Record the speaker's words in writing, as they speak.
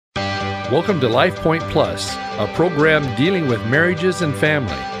Welcome to Life Point Plus, a program dealing with marriages and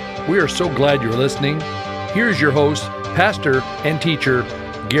family. We are so glad you're listening. Here's your host, pastor and teacher,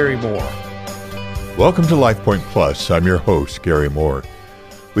 Gary Moore. Welcome to Life Point Plus. I'm your host, Gary Moore.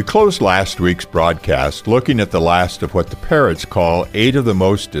 We closed last week's broadcast looking at the last of what the parrots call 8 of the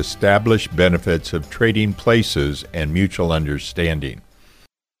most established benefits of trading places and mutual understanding.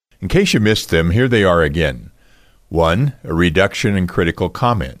 In case you missed them, here they are again. 1. A reduction in critical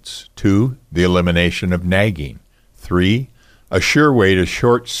comments. 2. The elimination of nagging. 3. A sure way to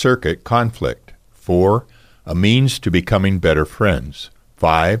short-circuit conflict. 4. A means to becoming better friends.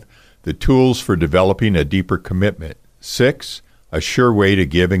 5. The tools for developing a deeper commitment. 6. A sure way to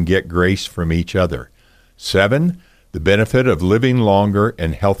give and get grace from each other. 7. The benefit of living longer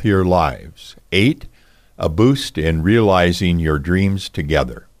and healthier lives. 8. A boost in realizing your dreams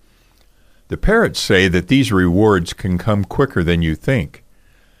together. The parrots say that these rewards can come quicker than you think.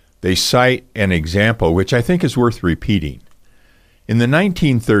 They cite an example which I think is worth repeating. In the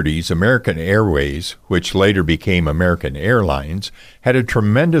 1930s, American Airways, which later became American Airlines, had a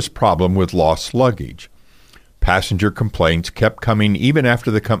tremendous problem with lost luggage. Passenger complaints kept coming even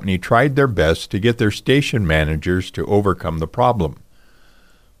after the company tried their best to get their station managers to overcome the problem.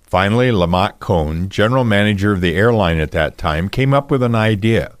 Finally, Lamont Cohn, general manager of the airline at that time, came up with an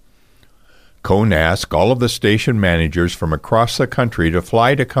idea. Cohn asked all of the station managers from across the country to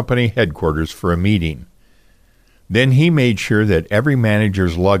fly to company headquarters for a meeting. Then he made sure that every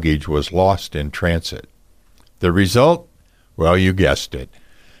manager's luggage was lost in transit. The result? Well, you guessed it.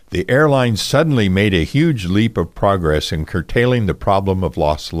 The airline suddenly made a huge leap of progress in curtailing the problem of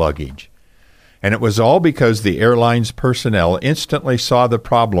lost luggage. And it was all because the airline's personnel instantly saw the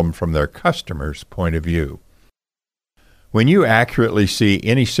problem from their customers' point of view. When you accurately see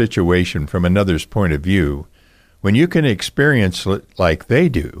any situation from another's point of view, when you can experience it like they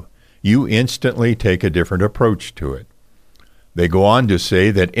do, you instantly take a different approach to it. They go on to say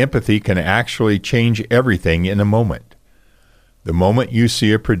that empathy can actually change everything in a moment. The moment you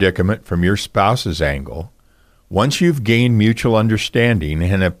see a predicament from your spouse's angle, once you've gained mutual understanding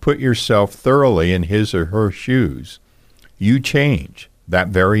and have put yourself thoroughly in his or her shoes, you change that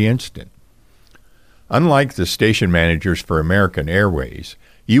very instant. Unlike the station managers for American Airways,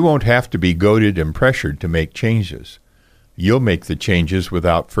 you won't have to be goaded and pressured to make changes. You'll make the changes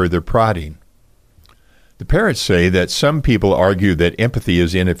without further prodding. The parrots say that some people argue that empathy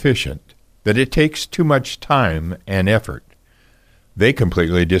is inefficient, that it takes too much time and effort. They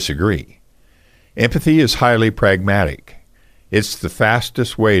completely disagree. Empathy is highly pragmatic. It's the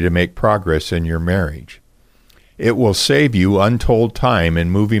fastest way to make progress in your marriage. It will save you untold time in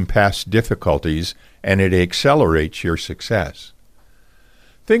moving past difficulties, and it accelerates your success.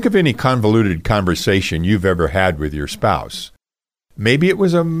 Think of any convoluted conversation you've ever had with your spouse. Maybe it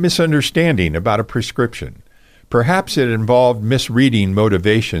was a misunderstanding about a prescription. Perhaps it involved misreading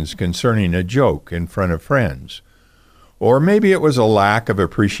motivations concerning a joke in front of friends. Or maybe it was a lack of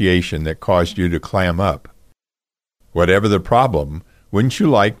appreciation that caused you to clam up. Whatever the problem, wouldn't you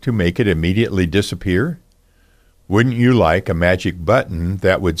like to make it immediately disappear? Wouldn't you like a magic button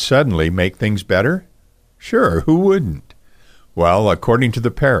that would suddenly make things better? Sure, who wouldn't? Well, according to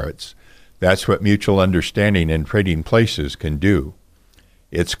the parrots, that's what mutual understanding and trading places can do.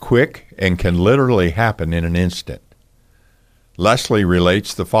 It's quick and can literally happen in an instant. Leslie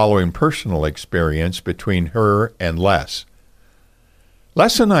relates the following personal experience between her and Les.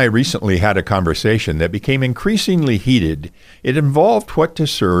 Les and I recently had a conversation that became increasingly heated. It involved what to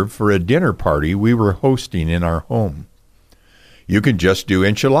serve for a dinner party we were hosting in our home. You can just do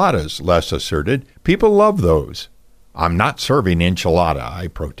enchiladas, Les asserted. People love those. I'm not serving enchilada, I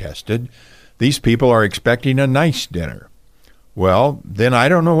protested. These people are expecting a nice dinner. Well, then I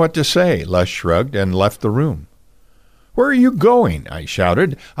don't know what to say, Les shrugged and left the room. Where are you going? I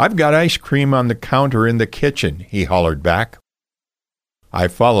shouted. I've got ice cream on the counter in the kitchen, he hollered back. I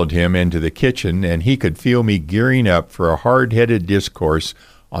followed him into the kitchen, and he could feel me gearing up for a hard-headed discourse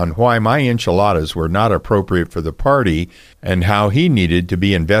on why my enchiladas were not appropriate for the party and how he needed to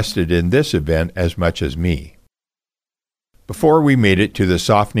be invested in this event as much as me. Before we made it to the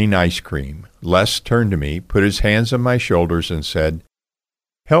softening ice cream, Les turned to me, put his hands on my shoulders, and said,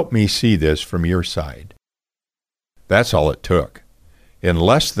 "Help me see this from your side." That's all it took. In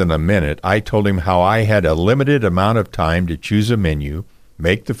less than a minute, I told him how I had a limited amount of time to choose a menu,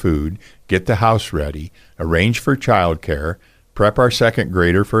 make the food, get the house ready, arrange for childcare, prep our second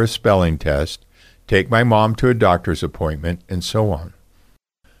grader for a spelling test, take my mom to a doctor's appointment, and so on.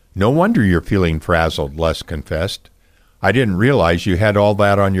 No wonder you're feeling frazzled, Les confessed. I didn't realize you had all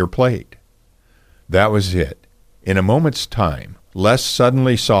that on your plate. That was it. In a moment's time, Les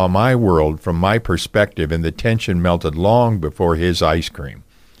suddenly saw my world from my perspective, and the tension melted long before his ice cream.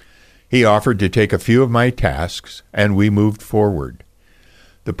 He offered to take a few of my tasks, and we moved forward.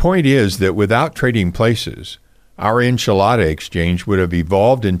 The point is that without trading places, our enchilada exchange would have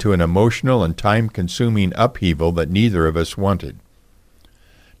evolved into an emotional and time-consuming upheaval that neither of us wanted.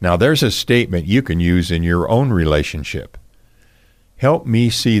 Now there's a statement you can use in your own relationship. Help me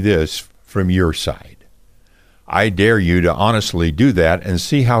see this from your side. I dare you to honestly do that and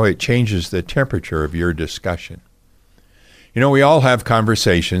see how it changes the temperature of your discussion. You know, we all have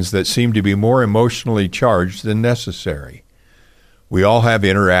conversations that seem to be more emotionally charged than necessary. We all have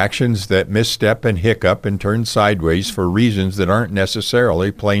interactions that misstep and hiccup and turn sideways for reasons that aren't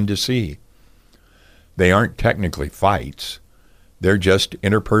necessarily plain to see. They aren't technically fights. They're just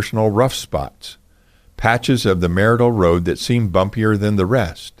interpersonal rough spots, patches of the marital road that seem bumpier than the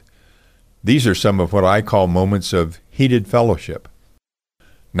rest. These are some of what I call moments of heated fellowship.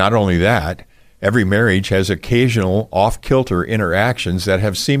 Not only that, every marriage has occasional off-kilter interactions that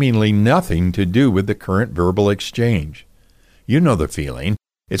have seemingly nothing to do with the current verbal exchange. You know the feeling.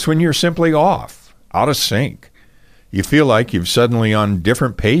 It's when you're simply off, out of sync. You feel like you're suddenly on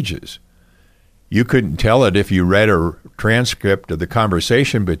different pages. You couldn't tell it if you read a transcript of the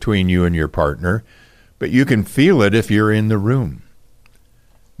conversation between you and your partner, but you can feel it if you're in the room.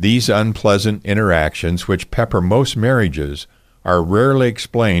 These unpleasant interactions, which pepper most marriages, are rarely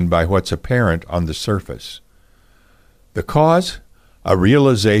explained by what's apparent on the surface. The cause? A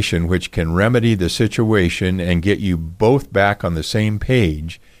realization which can remedy the situation and get you both back on the same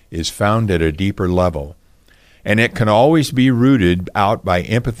page is found at a deeper level, and it can always be rooted out by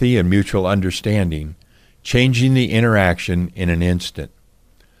empathy and mutual understanding, changing the interaction in an instant.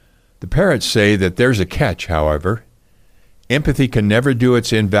 The parrots say that there's a catch, however. Empathy can never do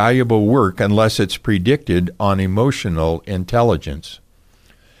its invaluable work unless it's predicted on emotional intelligence.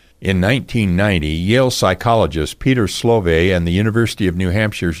 In 1990, Yale psychologist Peter Slovey and the University of New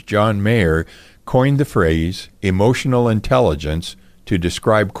Hampshire's John Mayer coined the phrase emotional intelligence to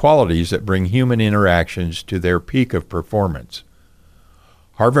describe qualities that bring human interactions to their peak of performance.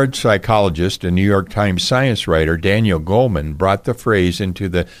 Harvard psychologist and New York Times science writer Daniel Goleman brought the phrase into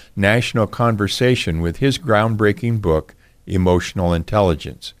the national conversation with his groundbreaking book, Emotional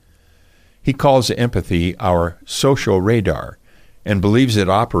Intelligence. He calls empathy our social radar, and believes it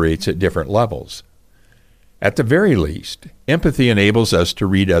operates at different levels. At the very least, empathy enables us to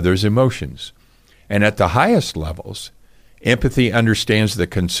read others' emotions. And at the highest levels, empathy understands the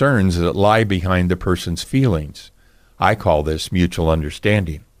concerns that lie behind the person's feelings. I call this mutual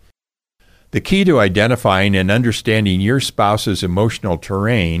understanding. The key to identifying and understanding your spouse's emotional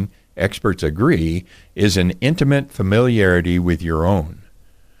terrain, experts agree, is an intimate familiarity with your own.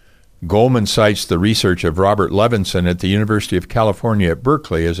 Goleman cites the research of Robert Levinson at the University of California at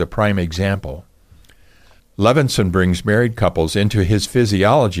Berkeley as a prime example. Levinson brings married couples into his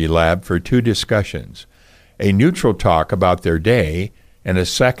physiology lab for two discussions, a neutral talk about their day and a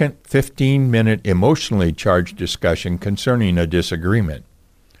second 15-minute emotionally charged discussion concerning a disagreement.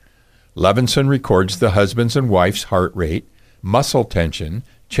 Levinson records the husband's and wife's heart rate, muscle tension,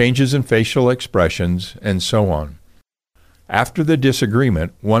 changes in facial expressions, and so on. After the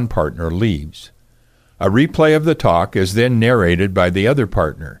disagreement, one partner leaves. A replay of the talk is then narrated by the other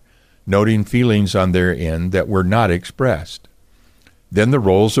partner, noting feelings on their end that were not expressed. Then the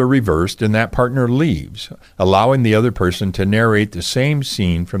roles are reversed and that partner leaves, allowing the other person to narrate the same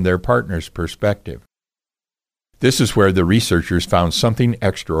scene from their partner's perspective. This is where the researchers found something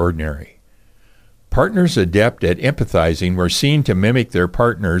extraordinary. Partners adept at empathizing were seen to mimic their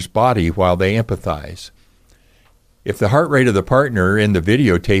partner's body while they empathize. If the heart rate of the partner in the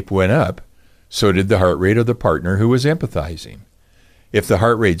videotape went up, so did the heart rate of the partner who was empathizing. If the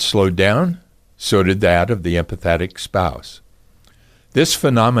heart rate slowed down, so did that of the empathetic spouse. This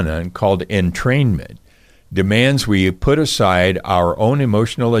phenomenon, called entrainment, demands we put aside our own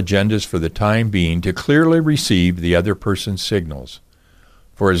emotional agendas for the time being to clearly receive the other person's signals.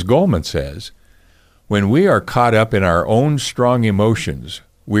 For as Goleman says, when we are caught up in our own strong emotions,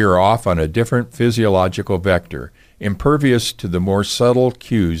 we are off on a different physiological vector, impervious to the more subtle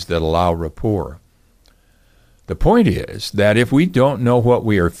cues that allow rapport. The point is that if we don't know what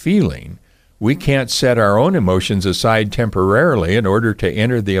we are feeling, we can't set our own emotions aside temporarily in order to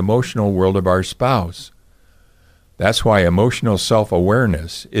enter the emotional world of our spouse. That's why emotional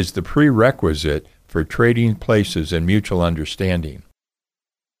self-awareness is the prerequisite for trading places and mutual understanding.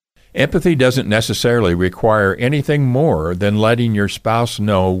 Empathy doesn't necessarily require anything more than letting your spouse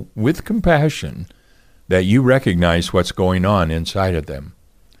know with compassion that you recognize what's going on inside of them.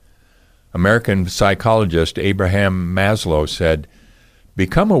 American psychologist Abraham Maslow said,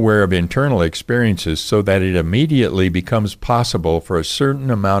 "Become aware of internal experiences so that it immediately becomes possible for a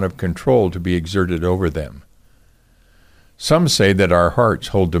certain amount of control to be exerted over them." Some say that our hearts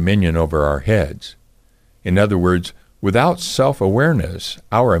hold dominion over our heads. In other words, without self-awareness,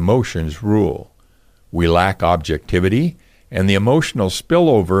 our emotions rule. We lack objectivity, and the emotional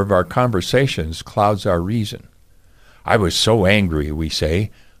spillover of our conversations clouds our reason. "I was so angry," we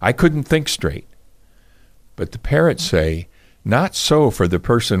say, "I couldn't think straight." But the parrots say, not so for the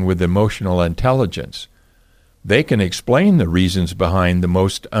person with emotional intelligence. They can explain the reasons behind the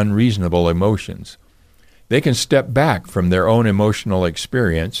most unreasonable emotions. They can step back from their own emotional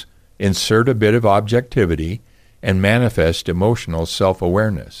experience, insert a bit of objectivity, and manifest emotional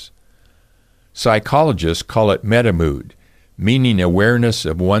self-awareness. Psychologists call it metamood, meaning awareness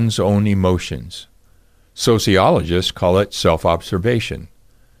of one's own emotions. Sociologists call it self-observation.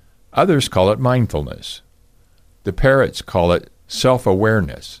 Others call it mindfulness. The parrots call it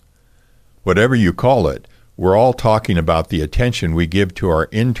self-awareness. Whatever you call it, we're all talking about the attention we give to our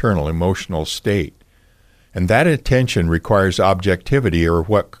internal emotional state. And that attention requires objectivity, or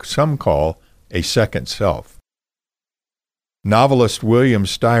what some call a second self. Novelist William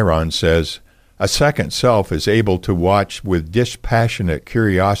Styron says, "A second self is able to watch with dispassionate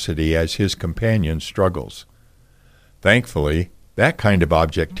curiosity as his companion struggles." Thankfully, that kind of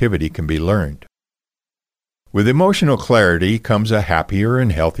objectivity can be learned. With emotional clarity comes a happier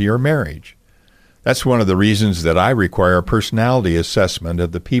and healthier marriage. That's one of the reasons that I require a personality assessment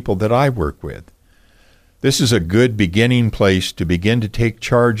of the people that I work with. This is a good beginning place to begin to take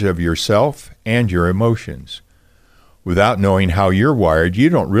charge of yourself and your emotions. Without knowing how you're wired, you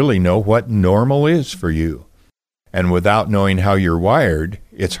don't really know what normal is for you. And without knowing how you're wired,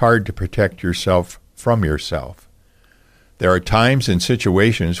 it's hard to protect yourself from yourself. There are times and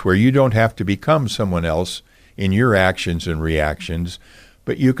situations where you don't have to become someone else in your actions and reactions,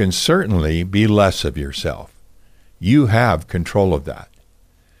 but you can certainly be less of yourself. You have control of that.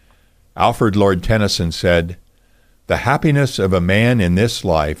 Alfred Lord Tennyson said, "The happiness of a man in this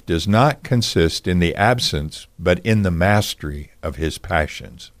life does not consist in the absence, but in the mastery of his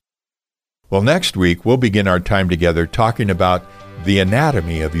passions." Well, next week we'll begin our time together talking about the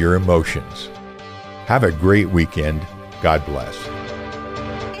anatomy of your emotions. Have a great weekend. God bless.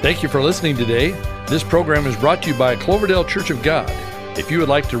 Thank you for listening today. This program is brought to you by Cloverdale Church of God. If you would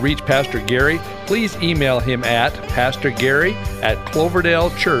like to reach Pastor Gary, please email him at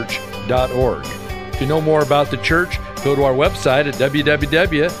pastorgary@cloverdalechurch.org. To know more about the church, go to our website at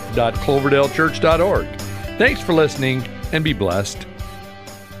www.cloverdalechurch.org. Thanks for listening, and be blessed.